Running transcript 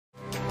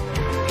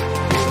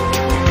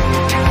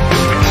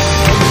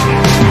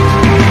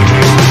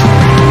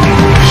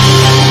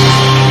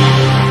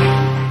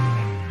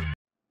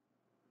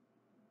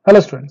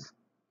Hello students,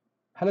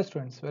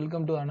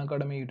 welcome to Arun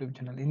Academy YouTube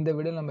channel. இந்த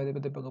வீடியோல நம்ம எதை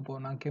பத்தி பார்க்க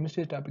போறோம்னா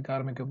chemistry topic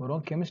ஆரம்பிக்க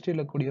போறோம்.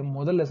 chemistryல கூடிய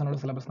முதல் லெசனோட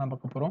சிலபஸ் தான்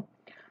பார்க்க போறோம்.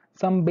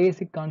 Some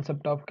basic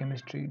concept of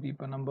chemistry.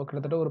 இப்போ நம்ம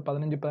கிட்டத்தட்ட ஒரு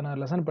 15-16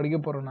 லெசன் படிக்க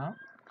போறோம்னா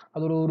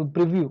அது ஒரு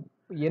preview.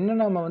 என்ன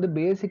நாம வந்து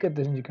பேசிக்கா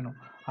தெரிஞ்சுக்கணும்.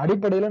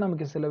 அடிப்படையில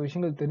நமக்கு சில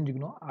விஷயங்கள்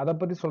தெரிஞ்சுக்கணும். அத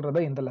பத்தி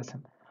சொல்றதா இந்த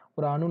லெசன்.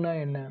 ஒரு அணுனா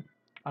என்ன?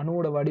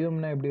 அணுவோட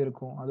வடிவம்னா எப்படி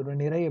இருக்கும்? அதோட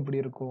நிறை எப்படி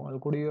இருக்கும்? அது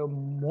கூடிய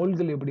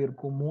மோல்கள் எப்படி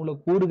இருக்கும்?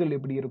 மூலக்கூறுகள்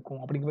எப்படி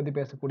இருக்கும்? அப்படிங்க பத்தி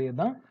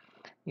பேசக்கூடியதுதான்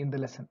இந்த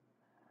லெசன்.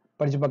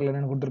 படிச்சு பார்க்கல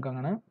என்ன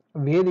கொடுத்துருக்காங்கன்னா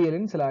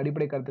வேதியியலின் சில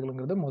அடிப்படை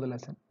கருத்துக்கள்ங்கிறது முதல்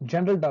லெசன்.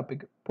 ஜெனரல்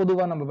டாபிக்,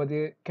 பொதுவா நம்ம பத்தி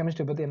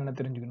கெமிஸ்ட்ரி பத்தி என்னென்ன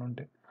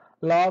தெரிஞ்சுக்கணும்ட்டு.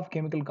 லா ஆஃப்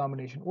கெமிக்கல்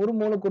காம்பினேஷன், ஒரு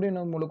மூலக்கூறு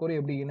இன்னொரு மூலக்கூறு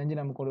எப்படி இணைஞ்சு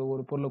நமக்கு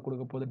ஒரு பொருளை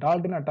கொடுக்க போகுது.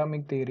 Dalton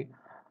atomic theory.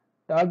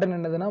 டால்டன்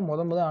என்னதுன்னா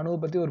முத அணுவை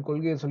பத்தி ஒரு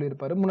கொள்கையை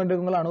சொல்லியிருப்பாரு. முன்னாடி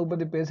அணுவை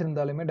பத்தி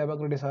பேசியிருந்தாலுமே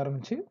டெமோக்ரட்டிஸ்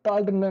ஆரம்பிச்சு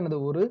டால்டன் என்னது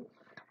ஒரு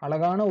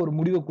அழகான ஒரு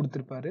முடிவை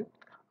கொடுத்திருப்பாரு.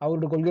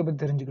 அவரோட கொள்கையை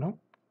பத்தி தெரிஞ்சுக்கணும்.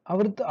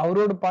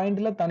 அவரோட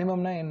பாயிண்ட்ல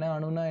தனிமம்னா என்ன,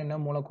 அணுனா என்ன,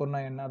 மூலக்கூறுனா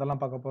என்ன,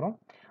 அதெல்லாம் பார்க்க போறோம்.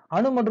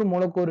 அணு மற்றும்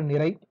மூலக்கூறு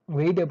நிறை,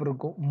 வெயிட் எப்படி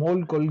இருக்கும்,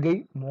 மோல் கொள்கை,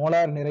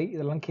 மோலார் நிறை,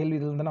 இதெல்லாம் கேள்வி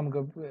இதுல வந்து நமக்கு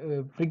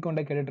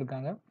ஃப்ரீக்வெண்டா கேட்டுட்டு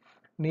இருக்காங்க.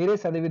 நிறை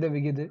சதவீத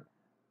விகிது,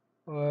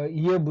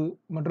 இயல்பு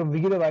மற்றும்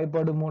விகித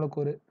வாய்ப்பாடு,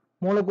 மூலக்கூறு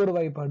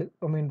வாய்ப்பாடு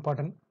ரொம்ப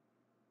important.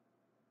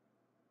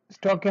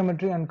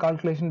 Stoichiometry and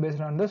calculation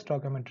based on the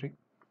stoichiometry.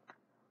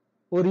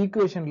 ஒரு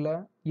ஈக்குவேஷன்ல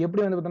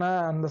எப்படி வந்து பார்த்தோன்னா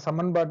அந்த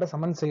சமன்பாட்டை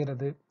சமன்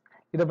செய்யறது,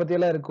 இதை பத்தி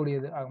எல்லாம்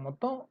இருக்கக்கூடியது.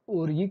 மொத்தம்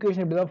ஒரு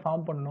ஈக்குவேஷன் இப்படிதான்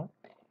ஃபார்ம் பண்ணணும்,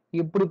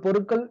 இப்படி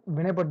பொருட்கள்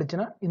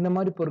வினைப்பட்டுச்சுன்னா இந்த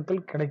மாதிரி பொருட்கள்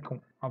கிடைக்கும்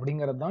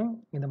அப்படிங்கிறது தான்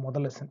இந்த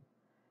முதல் லெசன்.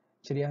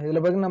 சரியா? இதுல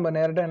பார்த்து நம்ம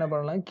நேரட்டா என்ன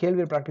பண்ணலாம்,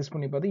 கேள்வி பிராக்டிஸ்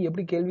பண்ணி பார்த்து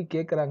எப்படி கேள்வி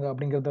கேட்கறாங்க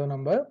அப்படிங்கறத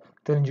நம்ம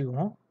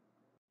தெரிஞ்சுக்குவோம்.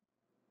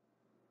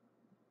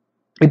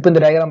 இப்போ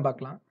இந்த டயக்ராம்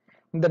பார்க்கலாம்.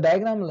 இந்த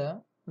டயக்ராம்ல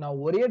நான்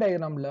ஒரே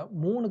டயக்ராம்ல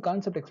 3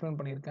 கான்செப்ட் எக்ஸ்பிளைன்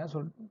பண்ணியிருக்கேன். ஸோ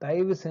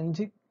தயவு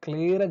செஞ்சு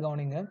கிளியரா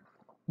கவனிங்க.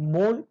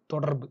 மோல்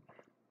தொடர்பு,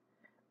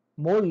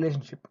 மோல்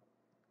ரிலேஷன்ஷிப்.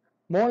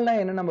 மோல்னா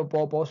என்ன நம்ம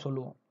போக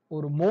சொல்லுவோம்.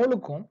 ஒரு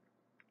மோலுக்கும்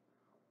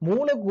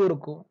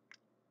மூலக்கூறுக்கும்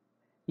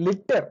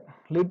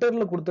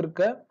லிட்டர்ல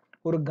கொடுத்திருக்க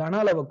ஒரு கன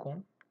அளவுக்கும்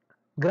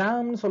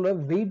கிராம்னு சொல்ற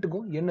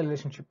வெயிட்டுக்கும் என்ன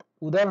ரிலேஷன்ஷிப்.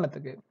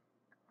 உதாரணத்துக்கு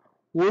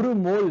ஒரு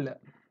மோல்ல,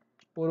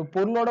 ஒரு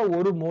பொருளோட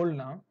ஒரு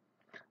மோல்னா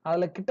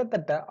அதுல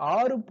கிட்டத்தட்ட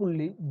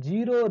 6.02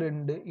 ×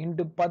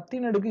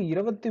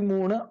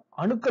 1023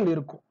 அணுக்கள்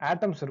இருக்கும்,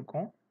 ஆட்டம்ஸ்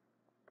இருக்கும்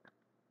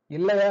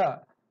இல்லையா?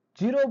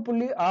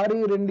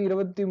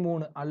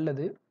 0.6223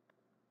 அல்லது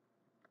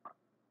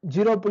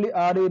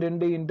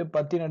 0.62 ×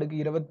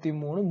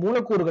 1023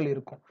 மூலக்கூறுகள்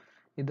இருக்கும்.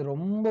 இது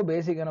ரொம்ப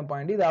பேசிக்கான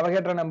பாயிண்ட். இது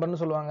அவகேட்ரா நம்பர்னு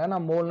சொல்லுவாங்க.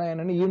 நான் மோல்னா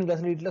என்னன்னு ஈவன்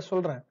கிளாஸ் நீட்ல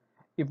சொல்றேன்.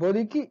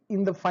 இப்போதைக்கு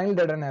இந்த ஃபைனல்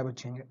டேட்டா ஞாபகம்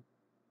வச்சுங்க.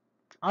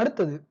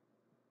 அடுத்தது,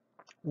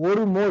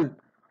 ஒரு மோல்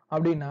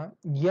அப்படின்னா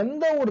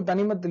எந்த ஒரு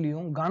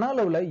தனிமத்திலையும் கன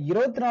அளவுல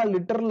 22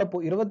 லிட்டர்ல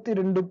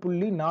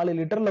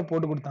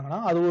போட்டு கொடுத்தாங்கன்னா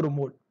அது ஒரு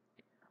மோல்.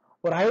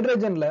 ஒரு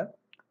ஹைட்ரஜன்ல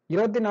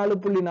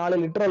 24.4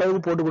 லிட்டர்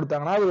அளவுக்கு போட்டு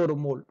கொடுத்தாங்கன்னா அது ஒரு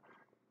மோல்.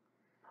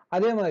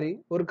 அதே மாதிரி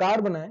ஒரு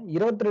கார்பனை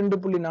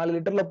 22.4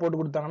 லிட்டர்ல போட்டு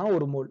கொடுத்தாங்கன்னா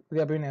ஒரு மோல்.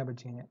 இது எப்பயும் ஞாபகம்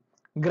வச்சுங்க.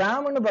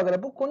 கிராம்னு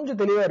பாக்குறப்போ கொஞ்சம்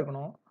தெளிவா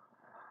இருக்கணும்.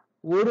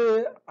 ஒரு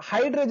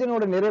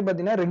ஹைட்ரஜனோட நிறை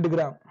பார்த்தீங்கன்னா 2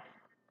 கிராம்.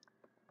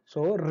 சோ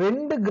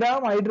 2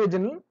 கிராம்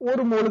ஹைட்ரஜன்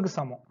ஒரு மோலுக்கு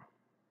சமம்.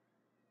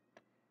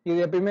 இது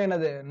எப்பயுமே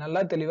என்னது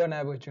நல்லா தெளிவா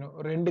ஞாபகம் வச்சுக்கணும்.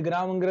 2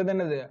 கிராம்ங்கிறது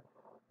என்னது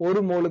ஒரு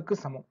மோலுக்கு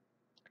சமம்.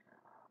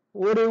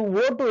 ஒரு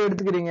O2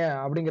 எடுத்துக்கிறீங்க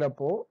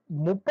அப்படிங்கிறப்போ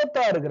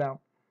 36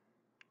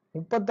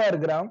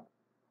 கிராம்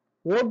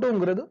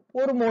O2ங்கிறது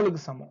ஒரு மோலுக்கு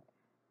சமம்.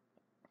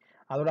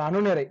 அதோட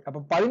அணுநிறை அப்ப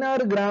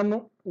 16 கிராம்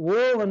O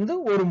வந்து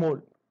ஒரு மோல்.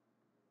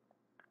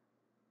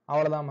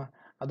 அவ்வளவுதாமா.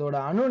 அதோட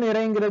அணு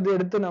நிறைங்கிறது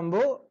எடுத்து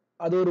நம்ம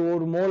அது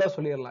ஒரு மோலா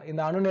சொல்லிடலாம்.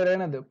 இந்த அணு நிறை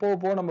என்னது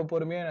போ நம்ம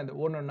பொறுமையா என்னது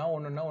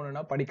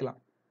ஒண்ணுன்னா படிக்கலாம்.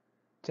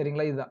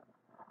 சரிங்களா? இதுதான்.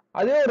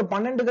 அதே ஒரு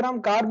 12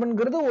 கிராம்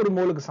கார்பன்ங்கிறது ஒரு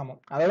மோலுக்கு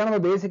சமம். அதெல்லாம்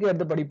நம்ம பேசிக்கா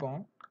எடுத்து படிப்போம்.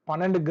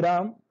 12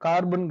 கிராம்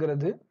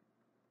கார்பன்ங்கிறது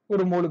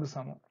ஒரு மோலுக்கு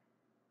சமம்.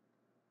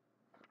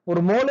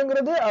 ஒரு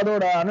மோலுங்கிறது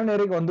அதோட அணு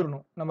நிறைக்கு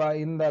வந்துடணும். நம்ம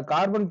இந்த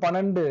கார்பன்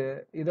 12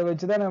 இதை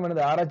வச்சுதான்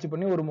நம்ம ஆராய்ச்சி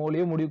பண்ணி ஒரு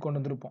மோலையே முடிவு கொண்டு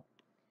வந்திருப்போம்.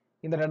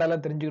 இந்த டேட்டால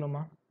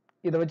தெரிஞ்சுக்கணுமா?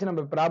 இதை வச்சு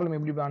நம்ம ப்ராப்ளம்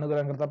எப்படி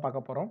அணுகுறாங்கிறத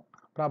பார்க்க போறோம்.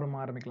 ப்ராப்ளம்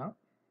ஆரம்பிக்கலாம்.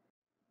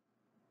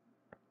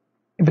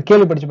 இப்ப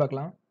கேள்வி படிச்சு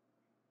பார்க்கலாம்.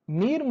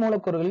 நீர்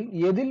மூலக்கூறுகளில்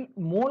எதில்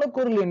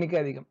மூலக்கூறுகள் எண்ணிக்கை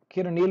அதிகம்?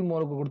 கீழே நீர்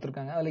மூலக்கூறு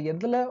கொடுத்திருக்காங்க. அதுல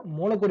எதுல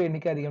மூலக்கூறு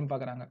எண்ணிக்கை அதிகம்னு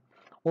பாக்குறாங்க.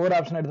 ஒவ்வொரு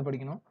ஆப்ஷன் எடுத்து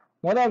படிக்கணும்.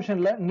 முதல்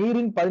ஆப்ஷன்ல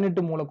நீரின்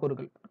 18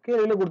 மூலக்கூறுகள்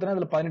கீழே கொடுத்தா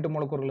அதுல 18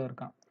 மூலக்கூறுகள்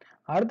இருக்கான்.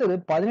 அடுத்தது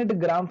 18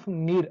 கிராம்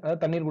நீர்,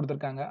 அதாவது தண்ணீர்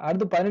கொடுத்திருக்காங்க.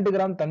 அடுத்து 18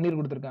 கிராம் தண்ணீர்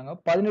கொடுத்திருக்காங்க.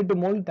 18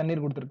 மோல்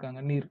தண்ணீர் கொடுத்திருக்காங்க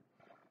நீர்.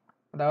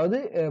 அதாவது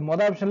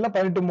முதல் ஆப்ஷன்ல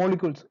 18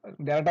 மோலிகூல்ஸ்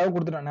டேரக்டாவே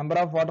கொடுத்துட்டான். நம்பர்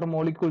ஆஃப் வாட்டர்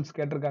மோலிகூல்ஸ்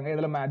கேட்டிருக்காங்க.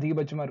 இதுல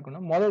அதிகபட்சமா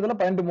இருக்கணும். முதல்ல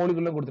 18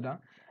 மோலிகூல்ல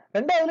கொடுத்துட்டான்.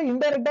 ரெண்டாவதுல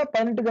இன்டைரக்டா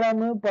 18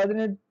 கிராம்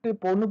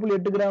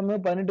 1.8 கிராம்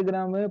 18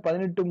 கிராம்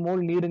 18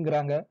 மோல்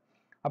நீருங்கிறாங்க.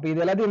 அப்ப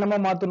இது எல்லாத்தையும் என்னமா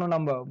மாத்தணும்,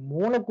 நம்ம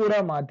மூலக்கூறா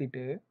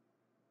மாத்திட்டு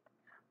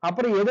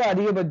அப்புறம் எது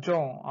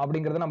அதிகபட்சம்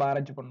அப்படிங்கறத நம்ம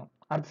ஆராய்ச்சி பண்ணணும்.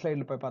 அடுத்த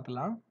ஸ்லைட்ல போய்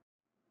பார்த்துலாம்.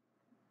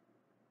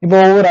 இப்போ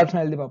ஒவ்வொரு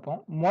ஆப்ஷன் எழுதி பார்ப்போம்.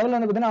 முதல்ல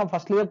வந்து பார்த்தீங்கன்னா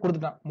ஃபர்ஸ்ட்லயே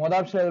கொடுத்துட்டான். முதல்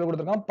ஆப்ஷன்ல எதுல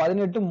கொடுத்துருக்கான்,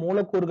 18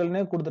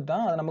 மூலக்கூறுகள்னே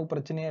கொடுத்துட்டான். அது நமக்கு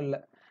பிரச்சனையே இல்லை,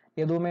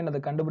 எதுவுமே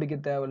அதை கண்டுபிடிக்க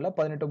தேவையில்லை.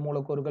 18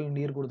 மூலக்கூறுகள்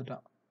நீர்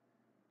கொடுத்துட்டான்.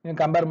 நீங்க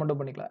கம்பேர் மட்டும்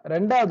பண்ணிக்கலாம்.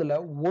 ரெண்டாவதுல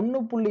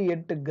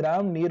 1.8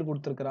 கிராம் நீர்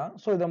கொடுத்திருக்கிறான்.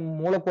 சோ இத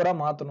மூலக்கூறா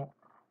மாத்தணும்.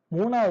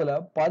 மூணாவதுல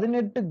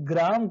 18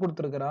 கிராம்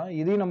கொடுத்திருக்கிறான்.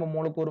 இதையும் நம்ம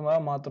மூலக்கூறா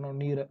மாத்தணும்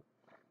நீரை.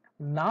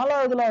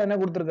 நாலாவதுல என்ன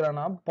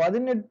கொடுத்திருக்கிறான்னா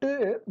 18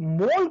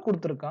 மோல்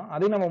கொடுத்திருக்கான்.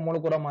 அதையும் நம்ம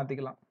மூலக்கூறா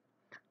மாத்திக்கலாம்.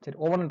 சரி,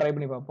 ஒவ்வொன்றும் ட்ரை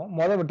பண்ணி பார்ப்போம்.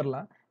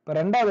 விட்டுறலாம். இப்ப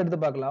ரெண்டாவது எடுத்து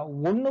பார்க்கலாம்.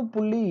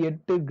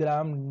 1.8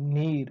 கிராம்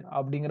நீர்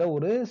அப்படிங்கிற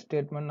ஒரு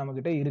ஸ்டேட்மெண்ட் நம்ம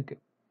கிட்ட இருக்கு.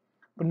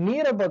 இப்ப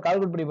நீரை இப்ப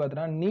கால்குலேட் பண்ணி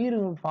பார்த்தோம்னா நீர்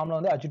ஃபார்ம்ல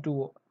வந்து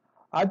H2O.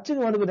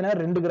 அச்சுக்கு வந்து பாத்தீங்கன்னா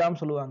 2 கிராம்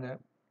சொல்லுவாங்க.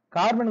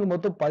 கார்பனுக்கு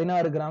மொத்தம்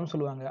 16 கிராம்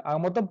சொல்லுவாங்க.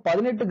 மொத்தம்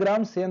 18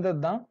 கிராம் சேர்ந்தது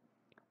தான்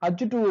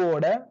H2O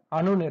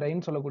அணு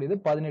நிறைன்னு சொல்லக்கூடியது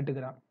 18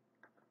 கிராம்.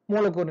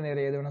 மூலக்கூறு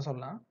நிறை எது வேணா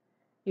சொல்லலாம்.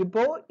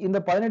 இப்போ இந்த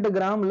 18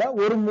 கிராம்ல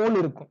ஒரு மோல்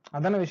இருக்கும்.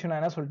 அதான விஷயம்.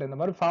 நான் என்ன சொல்லிட்டேன், இந்த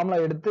மாதிரி ஃபார்முலா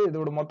எடுத்து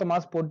இதோட மொத்த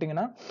மாஸ்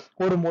போட்டீங்கன்னா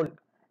ஒரு மோல்.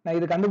 நான்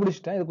இது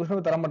கண்டுபிடிச்சிட்டேன். இது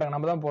கொஸ்டின் தர மாட்டாங்க,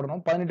 நம்ம தான்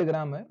போடணும். 18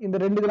 கிராம். இந்த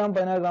 2 கிராம்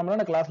 16 கிராம்ல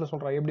நான் கிளாஸ்ல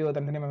சொல்றேன் எப்படி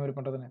தனித்தனியா மெமரி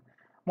பண்றதுன்னு.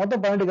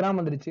 மொத்தம் 18 கிராம்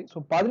வந்துருச்சு. சோ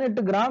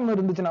 18 கிராம்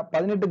இருந்துச்சுன்னா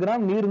 18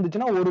 கிராம் நீர்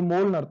இருந்துச்சுன்னா ஒரு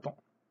மோல்னு அர்த்தம்.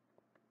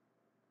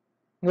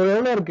 இங்க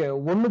எவ்வளவு இருக்கு?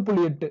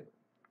 1.8.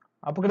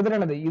 அப்ப கிட்டத்தட்ட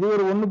என்னது? இது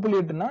ஒரு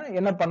 1.8னா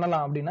என்ன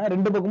பண்ணலாம் அப்படின்னா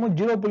ரெண்டு பக்கமும்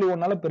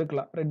 0.1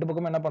 பெருக்கலாம். ரெண்டு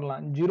பக்கமும் என்ன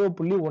பண்ணலாம்?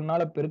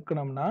 0.1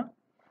 பெருக்கணும்னா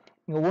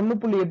இங்க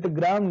 1.8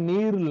 கிராம்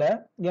நீர்ல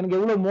எனக்கு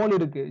எவ்வளவு மோல்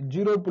இருக்கு?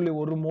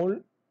 0.1 மோல்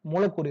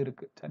மூலக்கூறு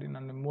இருக்கு. சரி,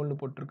 நான் மோல்னு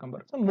போட்டிருக்கேன்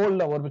பாரு.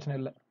 மோல்ல ஒரு பிரச்சனை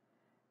இல்லை.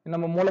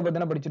 நம்ம மோலை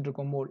பத்தி படிச்சுட்டு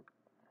இருக்கோம். மோல்.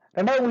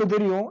 ரெண்டாவது உங்களுக்கு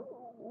தெரியும்,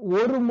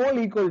 ஒரு மோல்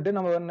ஈக்குவல் டு,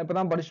 நம்ம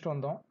இப்பதான் படிச்சுட்டு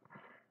வந்தோம்,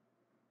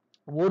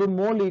 ஒரு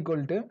மோல்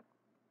ஈக்குவல் டு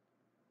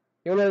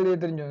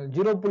எவ்வளவு தெரிஞ்சோம்?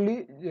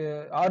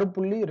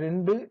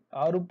 6.02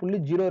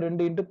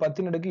 இன்ட்டு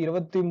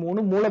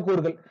 10⁻23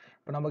 மூலக்கூறுகள்.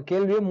 இப்ப நம்ம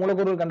கேள்வியே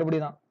மூலக்கூறுகள்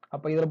கண்டுபிடிதான்.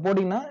 அப்ப இதுல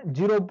போட்டீங்கன்னா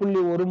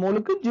 0.1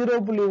 மோலுக்கு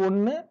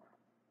 0.1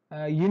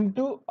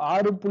 இன்ட்டு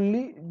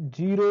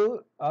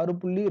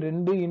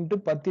 6.02 இன்ட்டு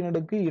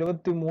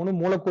 10⁻23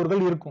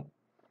 மூலக்கூறுகள் இருக்கும்.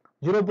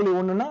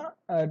 0.1னா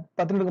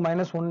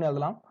 10⁻−1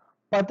 அதெல்லாம்.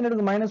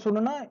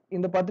 10⁻−1னா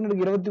இந்த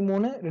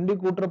 10⁻23 ரெண்டு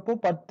கூட்டுறப்போ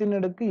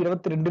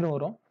 10⁻22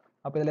 வரும்.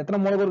 அப்ப இதுல எத்தனை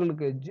மூலக்கூறுகள்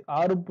இருக்கு?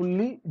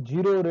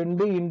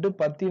 6.02 இன்ட்டு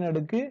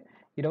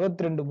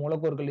 10⁻22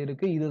 மூலக்கூறுகள்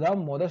இருக்கு. இதுதான்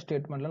முதல்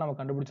ஸ்டேட்மெண்ட்ல நம்ம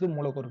கண்டுபிடிச்சது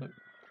மூலக்கூறுகள்.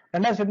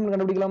 ரெண்டாவது ஸ்டேட்மெண்ட்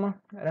கண்டுபிடிக்கலாமா?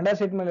 ரெண்டாவது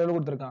ஸ்டேட்மெண்ட் எவ்வளவு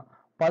கொடுத்திருக்கான்?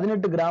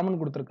 18 கிராம்னு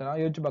கொடுத்திருக்கான்.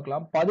 யோசிச்சு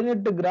பார்க்கலாம்.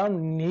 18 கிராம்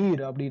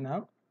நீர் அப்படின்னா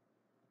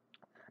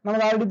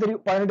நமக்கு ஆல்ரெடி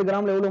தெரியும் 18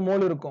 கிராம்ல எவ்வளவு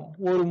மோல் இருக்கும்?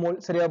 ஒரு மோல்.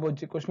 சரியா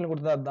போச்சு. கொஸ்டின்ல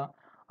கொடுத்தா அதுதான்.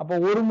 அப்ப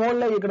ஒரு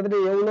மோல்ல கிட்டத்தட்ட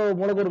எவ்வளவு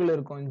மூலக்கூறுகள்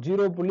இருக்கும்?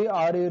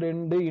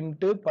 0.62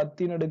 இன்ட்டு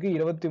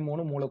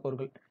 10⁻23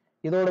 மூலக்கூறுகள்.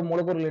 இதோட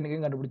மூலக்கூறுகள்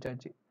எண்ணிக்கையும்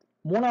கண்டுபிடிச்சாச்சு.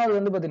 மூணாவது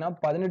வந்து பாத்தீங்கன்னா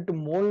 18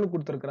 மோல்னு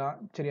கொடுத்திருக்கிறான்.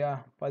 சரியா?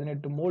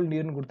 18 மோல்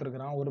நீர்னு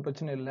கொடுத்திருக்கிறான். ஒரு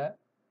பிரச்சனை இல்ல.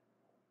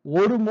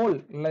 ஒரு மோல்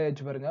இல்ல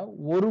வச்சு பாருங்க.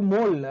 ஒரு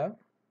மோல்ல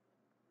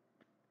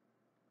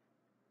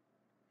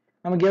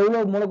நமக்கு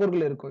எவ்வளவு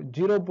மூலக்கூறுகள் இருக்கும்?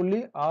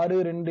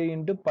 0.62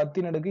 இன்ட்டு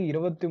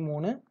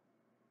 10⁻23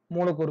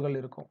 மூலக்கூறுகள்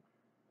இருக்கும்.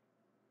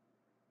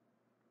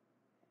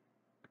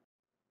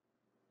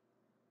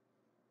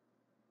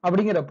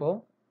 அப்படிங்கிறப்போ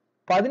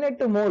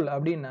 18 மோல்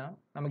அப்படின்னா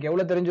நமக்கு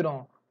எவ்வளவு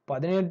தெரிஞ்சிடும்?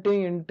 18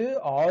 இன்ட்டு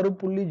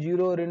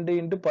 6.02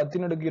 இன்ட்டு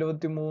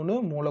 10⁻23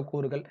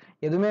 மூலக்கூறுகள்.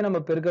 எதுவுமே நம்ம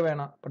பெருக்க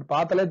வேணாம். பட்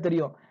பார்த்தாலே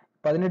தெரியும்.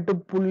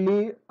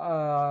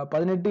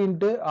 18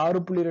 இன்ட்டு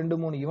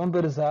 6.23 இவன்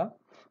பெருசா,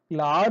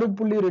 இல்ல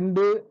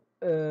 6.2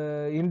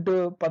 இன்ட்டு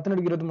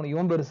 10⁻23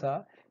 இவன் பெருசா,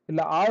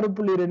 இல்ல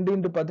 6.2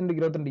 இன்ட்டு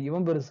 10⁻22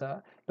 இவன் பெருசா,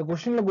 இந்த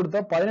கொஸ்டின்ல கொடுத்தா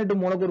 18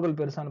 மூலக்கூறுகள்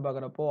பெருசான்னு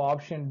பாக்குறப்போ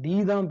ஆப்ஷன் டி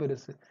தான்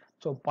பெருசு.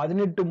 சோ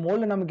 18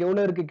 மோல் நமக்கு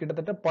எவ்வளவு இருக்கு?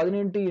 கிட்டத்தட்ட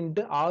 18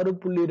 இன்ட்டு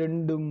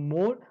 6.2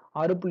 மோல்,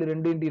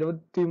 6.2 இன்ட்டு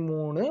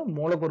 23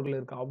 மூலக்கூறுகள்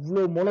இருக்கு.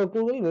 அவ்வளவு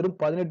மூலக்கூறுகள் வெறும்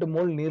 18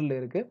 மோல் நீர்ல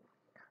இருக்கு.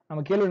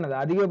 நம்ம கேள்வி என்னது?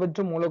 அதிகபட்ச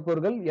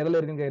மூலக்கூறுகள் எதுல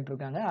இருக்குன்னு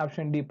கேட்டிருக்காங்க.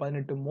 ஆப்ஷன் டி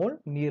 18 மோல்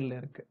நீர்ல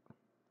இருக்கு.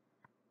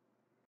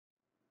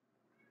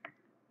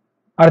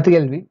 அடுத்த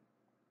கேள்வி,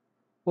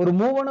 ஒரு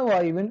மூவணு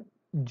வாயுவின்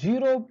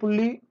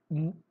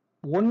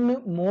 0.1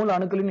 மோல்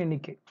அணுக்களின்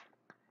எண்ணிக்கை.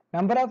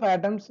 Number of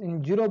atoms in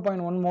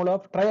 0.1 mole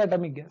of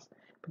ட்ரைஅட்டாமிக் case.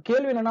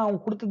 கேள்வி என்னன்னா அவங்க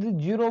கொடுத்தது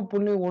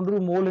 0.1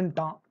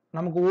 மோல்ன்ட்டான்.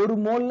 நமக்கு ஒரு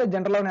மோல்ல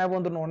ஜென்ரலா ஞாபகம்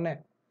வந்துடணும். ஒண்ணு,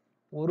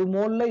 ஒரு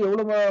மோல்ல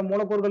எவ்வளவு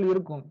மூலக்கூறுகள்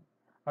இருக்கும்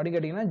அப்படின்னு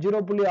கேட்டீங்கன்னா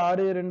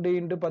 0.62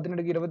 இன்ட்டு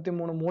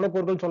 10⁻23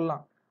 மூலக்கூறுகள்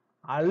சொல்லலாம்.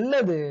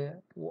 அல்லது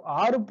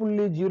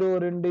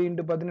 6.02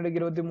 இன்ட்டு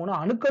 10⁻23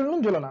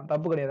 அணுக்கள்னு சொல்லலாம்.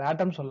 தப்பு கிடையாது.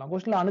 ஆட்டம் சொல்லலாம்.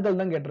 கொஸ்டின்ல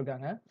அணுக்கள் தான்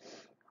கேட்டிருக்காங்க.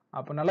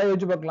 அப்ப நல்லா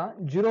யோசிச்சு பார்க்கலாம்.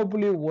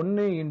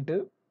 0.1 இன்ட்டு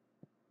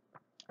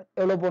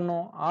எவ்வளவு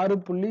பண்ணும்?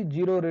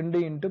 6.02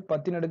 இன்ட்டு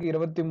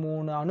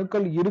 10⁻23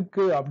 அணுக்கள்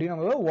இருக்கு அப்படின்னு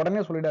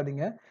உடனே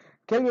சொல்லிடாதீங்க.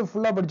 கேள்வி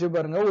ஃபுல்லா படிச்சு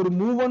பாருங்க. ஒரு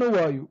மூவணு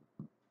வாயு,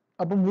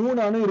 அப்போ 3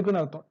 அணு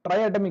இருக்குன்னு அர்த்தம்.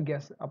 ட்ரைஅட்டாமிக்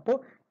கேஸ். அப்போ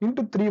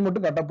இன்ட்டு 3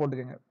 மட்டும் கரெக்டா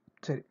போட்டுக்கோங்க.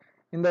 சரி,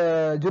 இந்த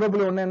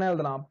 0.1 என்ன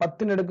எழுதலாம்?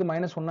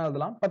 10⁻−1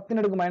 எழுதலாம்.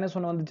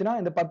 10⁻−1 வந்துச்சுன்னா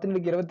இந்த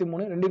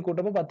 10⁻23 ரெண்டையும்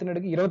கூட்டப்போ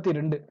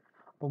 10⁻22.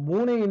 இப்போ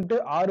 3 இன்ட்டு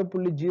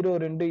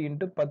 6.02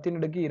 இன்ட்டு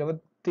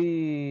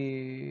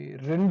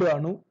 10⁻22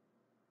 அணு.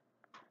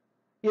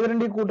 இது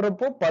ரெண்டையும்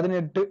கூட்டுறப்போ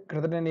 18.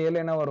 கிட்டத்தட்ட 7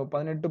 என்ன வரும்?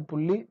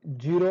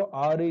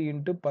 18.06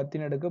 இன்ட்டு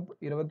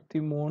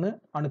 10⁻23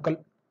 அணுக்கள்.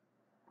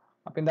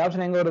 அப்ப இந்த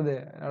ஆப்ஷன் எங்க வருது?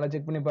 நல்லா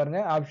செக் பண்ணி பாருங்க.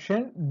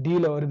 ஆப்ஷன் டி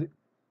ல வருது.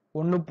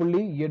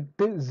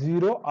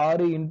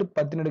 1.806 இன்ட்டு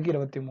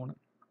 10⁻23.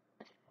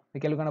 இந்த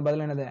கேள்விக்கான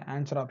பதில் என்னது?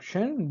 Answer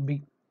option B.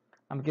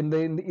 நமக்கு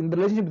இந்த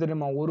ரிலேஷன்ஷிப்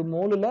தெரியுமா? ஒரு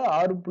மோலுல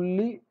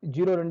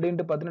 6.02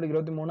 ×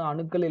 10⁻23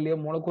 அணுக்கள் இல்லையா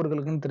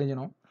மூலக்கூறுகளுக்குன்னு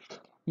தெரிஞ்சணும்.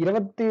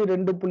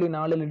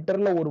 22.4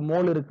 லிட்டர்ல ஒரு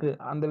மோல் இருக்கு,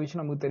 அந்த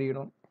விஷயம் நமக்கு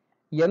தெரியணும்.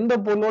 எந்த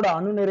பொருளோட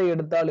அணு நிறை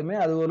எடுத்தாலுமே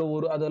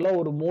அதெல்லாம்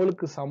ஒரு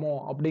மோலுக்கு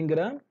சமம்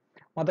அப்படிங்கிற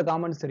மற்ற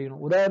காமெண்ட்ஸ்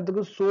தெரியணும்.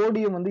 உதாரணத்துக்கு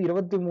சோடியம்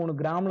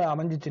 23 கிராம்ல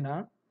அமைஞ்சிச்சுன்னா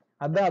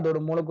அதுதான் அதோட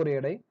மூலக்கூறு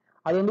எடை,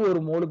 அது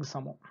ஒரு மோலுக்கு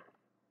சமம்.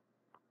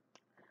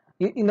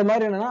 இந்த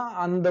மாதிரி என்னன்னா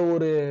அந்த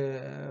ஒரு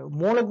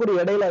மூலக்கூறு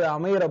எடையில அது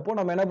அமையறப்போ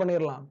நம்ம என்ன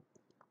பண்ணிடலாம்,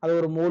 அது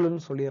ஒரு மோல்னு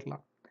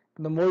சொல்லிடலாம்.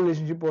 இந்த மோல்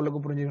ரிலேஷன்ஷிப்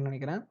ஓரளவுக்கு புரிஞ்சுக்கணும்னு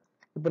நினைக்கிறேன்.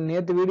 இப்ப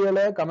நேத்து வீடியோல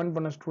கமெண்ட்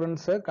பண்ண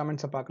ஸ்டூடெண்ட்ஸ்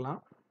கமெண்ட்ஸை பார்க்கலாம்.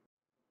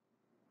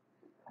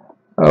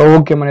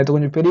 ஓகே, நேற்று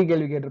கொஞ்சம் பெரிய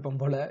கேள்வி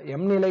கேட்டிருப்பேன் போல.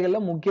 எம் நிலைகள்ல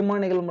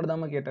முக்கியமான நிகழ்வு மட்டும்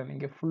தான் கேட்டேன்.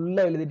 நீங்க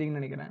ஃபுல்லா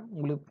எழுதிட்டீங்கன்னு நினைக்கிறேன்.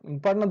 உங்களுக்கு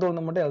இம்பார்ட்டன்ட்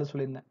தோணுது மட்டும் எழுத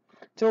சொல்லியிருந்தேன்.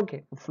 சரி, ஓகே,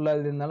 ஃபுல்லா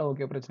எழுதிருந்தாலும்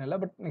ஓகே, பிரச்சனை இல்லை.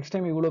 பட் நெக்ஸ்ட்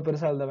டைம் இவ்வளவு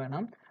பெருசா எழுத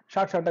வேணாம்,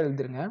 ஷார்ட்டா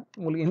எழுதிருங்க.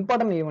 உங்களுக்கு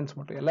இம்பார்ட்டன்ட் ஈவெண்ட்ஸ்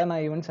மட்டும், எல்லா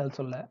நான் ஈவெண்ட்ஸ் எழுத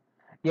சொல்ல.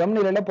 எம்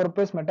நிலையில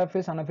ப்ரோபேஸ்,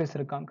 மெட்டாஃபேஸ், அனஃபேஸ்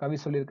இருக்கான். கவி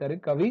சொல்லியிருக்காரு.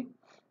 கவி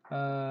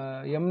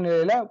எம்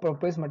நிலையில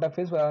ப்ரோபேஸ்,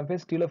 மெட்டாஃபேஸ்,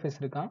 அனஃபேஸ், டீலோஃபேஸ்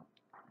இருக்கான்.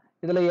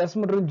 இதுல எஸ்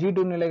மற்றும்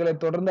G2 நிலைகளை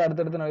தொடர்ந்து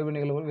அடுத்தடுத்த நடைபெறும்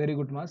நிகழ்வுகள். வெரி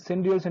குட்மா.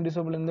 சென்ட்ரியோல்,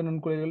 சென்ட்ரிசோமில் இருந்து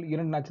நுண்குழிகள்,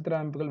 2 நட்சத்திர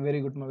அமைப்புகள். Very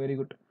குட்மா, very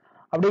good.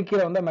 அப்படியே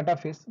கீழே வந்தா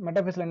மெட்டாஃபேஸ்.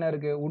 மெட்டாஃபேஸ்ல என்ன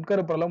இருக்கு?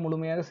 உட்கருப்பெல்லாம்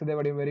முழுமையாக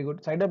சிதைவடையும். Very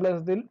good.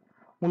 சைட்டோபிளாசத்தில்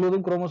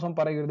முழுவதும் குரோமோசோம்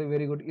பரவுகிறது.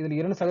 Very good. இதில்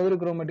 2 சகோதரி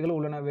குரோமேட்டுகள்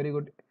உள்ளன. Very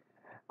good.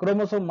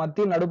 குரோமோசோம்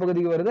மத்தியில்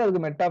நடுப்பகுதிக்கு வருது,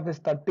 அதுக்கு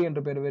மெட்டாஃபேஸ் தட்டு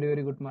என்று பேர். வெரி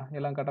வெரி குட்மா,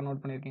 எல்லாம் கரெக்டா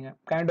நோட் பண்ணிருக்கீங்க.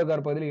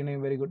 கைனடோகார் பகுதியில்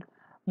இணையும். Very good.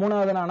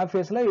 மூணாவது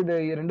அனஃபேஸ்ல இது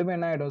ரெண்டுமே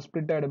என்ன ஆயிடும்?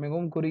 ஸ்பிளிட் ஆயிடும்.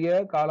 மிகவும் குறுகிய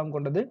காலம்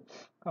கொண்டது,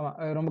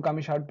 ரொம்ப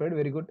கம்மி ஷார்ட் பீரியட்.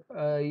 Very good.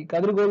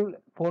 கதிர்கோள்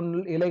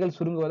போன்ற இலைகள்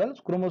சுருங்குவதால்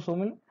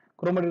குரோமோசோமில்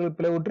குரோமேட்டுகள்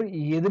பிளவுற்று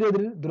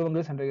எதிரெதிர்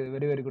துருவங்கள் சென்றது.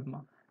 Very very குட்மா.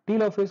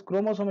 டீலோஃபேஸ்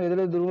குரோமோசோம்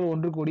எதிரெதிர் துருவங்கள்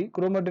ஒன்று கூடி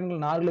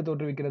குரோமேட்டின்கள் நார்களை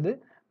தோற்றுவிக்கிறது.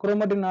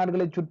 குரோமேட்டின்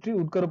நார்களை சுற்றி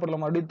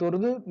உட்கருப்படலாம் மறுபடியும்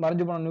தோறுது.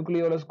 மறைஞ்சு போன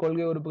நியூக்ளியோலஸ்,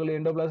 கொள்கை உறுப்புகள்,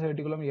 எண்டோபிளாசம்,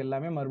 ரெட்டிகுலம்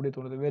எல்லாமே மறுபடியும்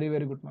தோணுது. Very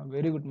very குட்மா,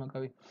 very குட்மா.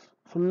 கவி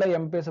ஃபுல்லா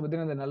எம்பிஎஸ்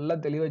பத்தி நல்லா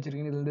தெளிவா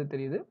வச்சிருக்கீங்க, இதுல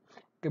தெரியுது.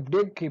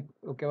 இப்படியே கீப்,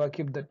 ஓகேவா?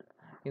 Keep that.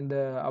 இந்த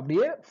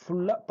அப்படியே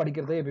ஃபுல்லா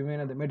படிக்கிறதை எப்பயுமே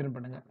மெயின்டைன்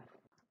பண்ணுங்க.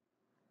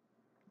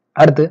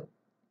 அடுத்து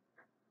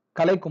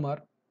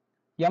கலைக்குமார்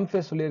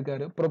எம்ஃபேஸ்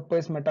சொல்லியிருக்காரு.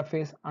 ProBass,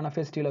 metaphase,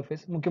 anaphase,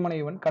 telophase. முக்கியமான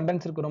even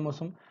condenser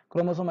chromosome,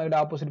 chromosome IIT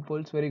opposite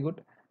poles. Very good.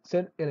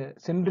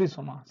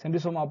 சென்ட்ரிசோமா,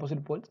 சென்ட்ரிசோம்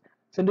opposite poles.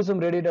 Centrosome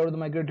radiate out of the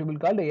microtubule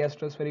called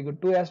astrous. Very good.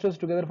 2 astros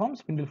together form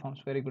spindle forms.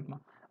 Very good, ma.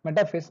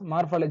 Metaphase,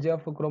 morphology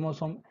of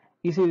chromosome,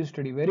 easy to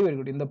study. Very very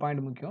good. In the point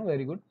mukkiyam.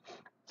 Very good.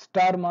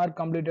 Star mark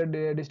completed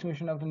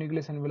distinction of the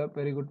nucleus envelope.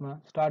 Very good, ma.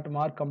 Start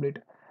mark complete.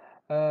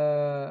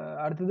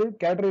 அடுத்தது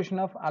characterization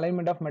of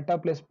alignment of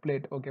metaplase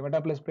plate. Okay,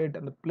 metaplase plate,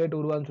 அந்த plate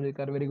உருவான்னு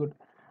சொல்லியிருக்காரு. Very good.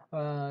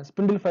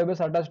 Spindle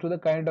fibers attached to the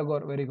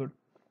kinetochore. Very good.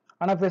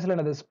 அனஃபேஸ்ல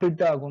என்னது?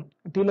 Split ஆகும்.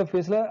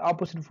 டீலோஃபேஸ்ல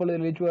opposite போல்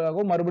reach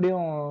ஆகும்,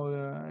 மறுபடியும்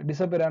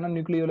disappear ஆன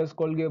nucleolus,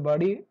 கொள்கை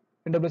பாடி,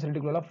 endoplasm,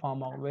 reticulum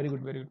form ஆகும். Very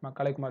good, very good.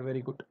 Kalaikumar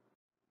very good.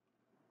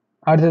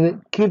 அடுத்தது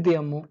கீர்த்தி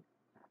அம்மு,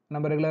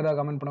 நம்ம ரெகுலரா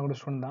கமெண்ட் பண்ணக்கூடிய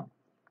ஸ்டூடெண்ட் தான்.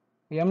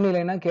 எம்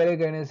நிலைனா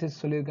கேரியோகைனேசிஸ்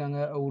சொல்லியிருக்காங்க.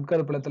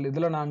 உட்கருப்பலத்தில்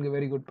இதுல 4.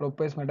 Very good.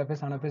 ProBass,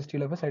 metaphase, anaphase,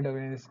 telophase,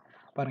 சைட்டோகைனேசிஸ்.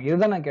 பாருங்க,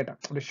 இதுதான் நான் கேட்டேன்.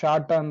 ஒரு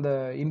ஷார்ட்டா அந்த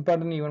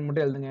இம்பார்ட்டன்ட் ஈவென்ட்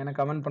மட்டும் எழுதுங்க, ஏன்னா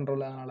கமெண்ட்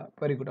பண்றோம்ல, அதனால.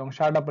 Very good. அவங்க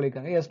ஷார்ட்டா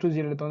படிக்காங்க.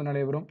 S2G எடுத்து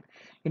நடைபெறும்.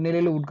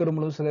 இந்நிலையில் உட்கரு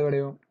முழு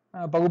சிதைவடையும்,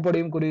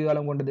 பகுப்படையும் குறுகிய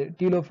காலம் கொண்டது.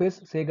 டீலோஃபேஸ்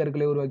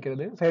சேகருக்களை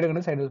உருவாக்கிறது.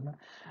 சைட்டோகைனேசிஸ், சைட்டோபிளாசம்.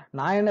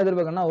 நான் என்ன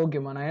எதிர்பார்க்கறேன்னா,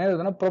 ஓகேமா, நான் என்ன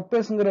எதிர்பார்க்கறேன்னா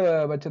ப்ரோபேஸ்ங்கிற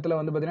பட்சத்துல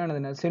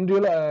பாத்தீங்கன்னா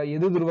சென்ட்ரியோல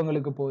எதிர்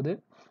துருவங்களுக்கு போகுது.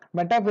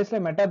 மெட்டாஃபேஸ்ல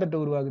மெட்டாதட்டு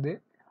உருவாகுது.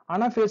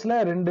 அனஃபேஸ்ல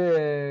 2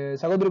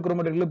 சகோதர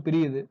குரோமேட்டுகள்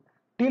பிரியுது.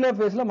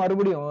 டீலோஃபேஸ்ல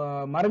மறுபடியும்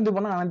மறைந்து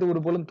போனா அனைத்து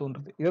உறுப்புகளும்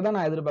தோன்றுது. இதுதான்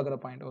நான் எதிர்பார்க்கிற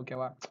பாயிண்ட்.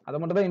 ஓகேவா? அதை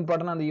மட்டும் தான்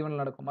இம்பார்ட்டன்ட் அந்த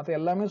ஈவென்ட் நடக்கும். மற்ற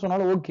எல்லாமே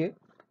சொன்னாலும் ஓகே,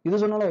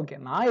 இது சொன்னாலும் ஓகே.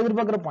 நான்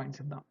எதிர்பார்க்கிற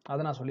பாயிண்ட்ஸ் தான்,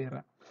 அதை நான்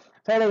சொல்லிடுறேன்.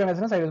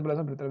 சைட்டோகைனேசிஸ்,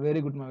 cytoplasm.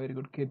 Very good, very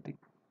good Keerthi.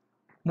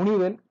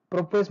 Munivel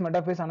ProBass,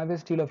 metaphase,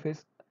 anaphase,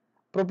 telophase.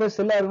 ProBass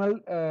sell organelle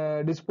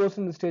disposed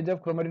in the stage of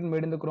chromatin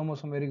made in the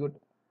chromosome. Very good.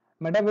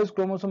 Metaphase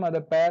chromosome are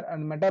the pair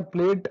and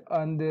metaplate,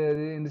 and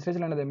இந்த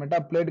ஸ்டேஜ்ல என்னது?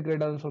 மெட்டாப்ளேட்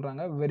create ஆகுதுன்னு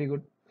சொல்றாங்க. Very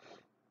good.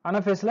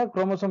 அனஃபேஸ்ல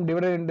chromosome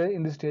divided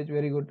in this stage.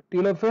 Very good.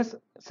 Telophase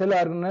sell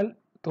organelle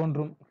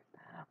தோன்றும்.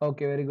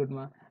 Okay, very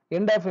குட்மா.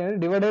 End of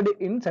divided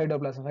in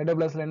cytoplasm.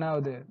 சைட்டோபிளாசம்ல என்ன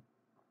ஆகுது?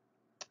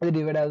 இது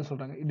divide ஆகுதுன்னு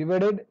சொல்றாங்க.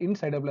 டிவைடட் இன்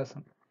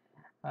சைட்டோபிளாசம்.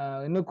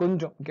 இன்னும்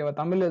கொஞ்சம் ஓகேவா?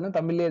 தமிழ்ல எழுதுனா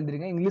தமிழ்ல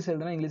எழுதுறீங்க, இங்கிலீஷ்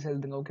எழுதுனா இங்கிலீஷ்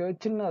எழுதுங்க. ஓகேவா?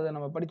 சின்ன அதை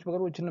நம்ம படிச்சு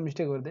பார்க்குற ஒரு சின்ன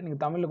மிஸ்டேக் வருது. நீங்க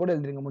தமிழ்ல கூட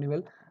எழுதுறீங்க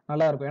முனிவேல்,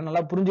 நல்லா இருக்கும். ஏன்னா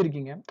நல்லா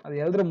புரிஞ்சிருக்கீங்க. அது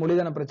எழுதுற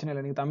மொழிதான பிரச்சனை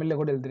இல்லை, நீங்க தமிழ்ல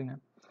கூட எழுதுறீங்க.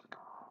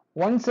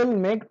 ஒன் செல்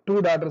make 2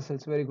 daughter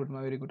cells. Very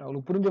குட்மா, very good.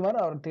 அவங்களுக்கு புரிஞ்ச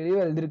மாதிரி அவர் தெளிவா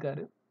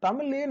எழுதிருக்காரு.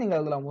 தமிழ்லயே நீங்க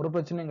எழுதலாம், ஒரு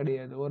பிரச்சனையும்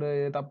கிடையாது, ஒரு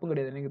தப்பும்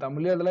கிடையாது. நீங்க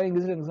தமிழ்லயே எழுதலாம்,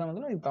 இங்கிலீஷ்ல எக்ஸாம்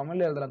எழுதலாம், நீங்க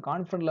தமிழ்ல எழுதலாம்.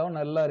 கான்ஃபிடன்ட் லெவல்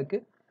நல்லா இருக்கு.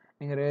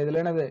 நீங்க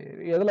இதுல என்ன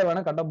எதுல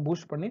வேணா கரெக்டா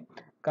பூஸ்ட் பண்ணி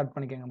கட்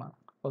பண்ணிக்கங்கம்மா.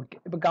 ஓகே,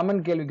 இப்போ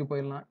கமெண்ட் கேள்விக்கு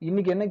போயிடலாம்.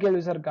 இன்னைக்கு என்ன கேள்வி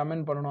சார்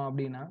கமெண்ட் பண்ணணும்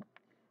அப்படின்னா,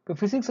 இப்போ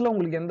பிசிக்ஸ்ல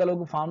உங்களுக்கு எந்த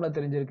அளவுக்கு ஃபார்முலா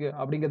தெரிஞ்சிருக்கு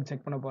அப்படிங்கறத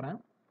செக் பண்ண போறேன்.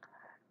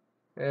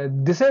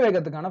 திசை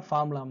வேகத்துக்கான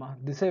ஃபார்முலாமா,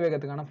 திசை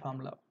வேகத்துக்கான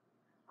ஃபார்முலா.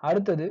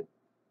 அடுத்தது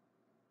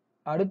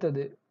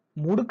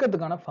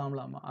முடுக்கத்துக்கான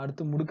ஃபார்முலாமா,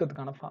 அடுத்து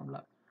முடுக்கத்துக்கான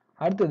ஃபார்முலா.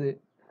 அடுத்தது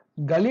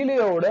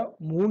கலீலியோட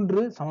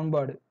 3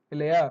 சமன்பாடு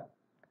இல்லையா,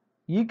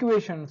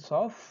 ஈக்குவேஷன்ஸ்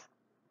ஆஃப்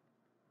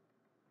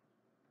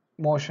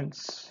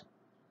மோஷன்ஸ்.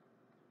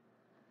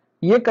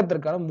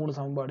 இயக்கத்திற்கான 3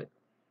 சமன்பாடு.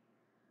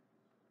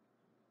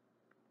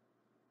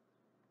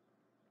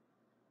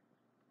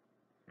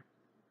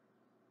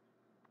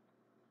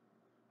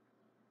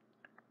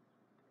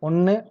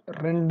 ஒன்று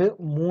 2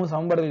 3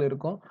 சமன்பாடுகள்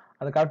இருக்கும்.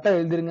 அதை கரெக்டாக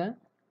எழுதிருங்க.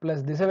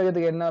 ப்ளஸ்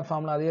திசைவேகத்துக்கு என்ன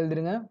ஃபார்முலா அதை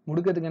எழுதிருங்க.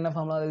 முடுக்கத்துக்கு என்ன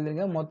ஃபார்முலா அதை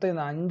எழுதிருங்க. மொத்தம்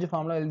இந்த 5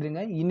 ஃபார்முலா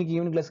எழுதிருங்க. இன்னைக்கு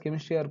ஈவினிங் கிளாஸ்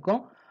கெமிஸ்ட்ரியா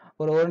இருக்கும்.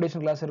 ஒரு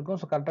ஓரியன்டேஷன் கிளாஸ் இருக்கும்.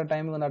 ஸோ கரெக்டாக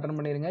டைமுக்கு வந்து அட்டன்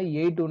பண்ணிருங்க.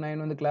 8 to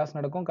 9 வந்து கிளாஸ்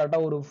நடக்கும்.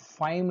 கரெக்டாக ஒரு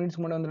 5 minutes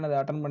முன்னாடி வந்து அதை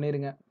அட்டன்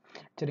பண்ணிருங்க.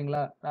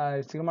 சரிங்களா?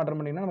 சீக்கிரமா அட்டன்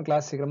பண்ணிங்கன்னா நம்ம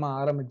கிளாஸ் சீக்கிரமா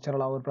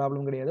ஆரம்பிச்சிடலாம். ஒரு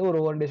ப்ராப்ளம் கிடையாது. ஒரு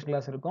ஓரியன்டேஷன்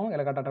கிளாஸ் இருக்கும்.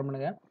 எல்லாம் கரெக்டாக அட்டன்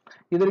பண்ணுங்க.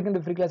 இது வரைக்கும்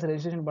இந்த ஃப்ரீ கிளாஸ்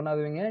ரெஜிஸ்ட்ரேஷன்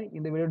பண்ணாதவங்க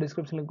இந்த வீடியோ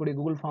டிஸ்கிரிப்ஷனில் கூடிய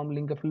கூகுள் ஃபார்ம்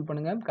லிங்கை ஃபில்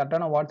பண்ணுங்க.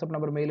 கரெக்டான வாட்ஸ்அப்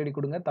நம்பர் மெயில் ஐடி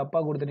கொடுங்க.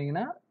 தப்பாக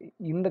கொடுத்துட்டீங்கன்னா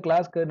இந்த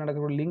கிளாஸ்க்கு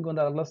நடக்கிற லிங்க்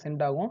வந்து அதெல்லாம்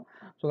சென்ட் ஆகும்.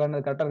 ஸோ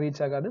அது கரெக்டாக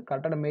ரீச் ஆகாது.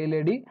 கரெக்டான mail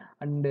ID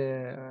and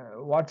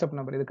WhatsApp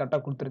number இது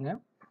கரெக்டாக கொடுத்துருங்க.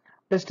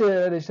 டெஸ்ட்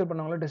ரெஜிஸ்டர்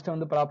பண்ணவங்களும் டெஸ்ட்டை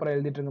வந்து ப்ராப்பராக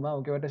எழுதிட்டு இருக்குமா?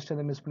 ஓகேவா? டெஸ்ட்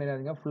வந்து மிஸ்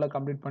பண்ணிடாதீங்க. ஃபுல்லாக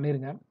கம்ப்ளீட்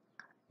பண்ணிருங்க.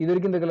 இது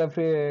வரைக்கும் இந்த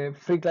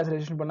ஃப்ரீ கிளாஸ்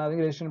ரெஜிஸ்டர்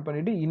பண்ணாதீங்க. ரெஜிஸ்டர்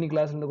பண்ணிட்டு இன்னைக்கு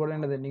கிளாஸ் இருந்து கூட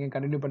என்னது நீங்கள்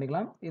கண்டினியூ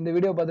பண்ணிக்கலாம். இந்த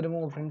வீடியோ பார்த்துட்டு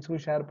உங்கள்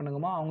ஃப்ரெண்ட்ஸுக்கும் ஷேர்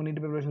பண்ணுங்கம்மா. அவங்க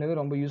நீட் ப்ரிப்பரேஷன்லேயே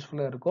ரொம்ப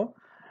யூஸ்ஃபுல்லாக இருக்கும்.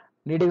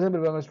 NEET exam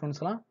prepare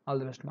ஸ்டூடெண்ட்ஸ்லாம்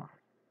all the பெஸ்ட்மா.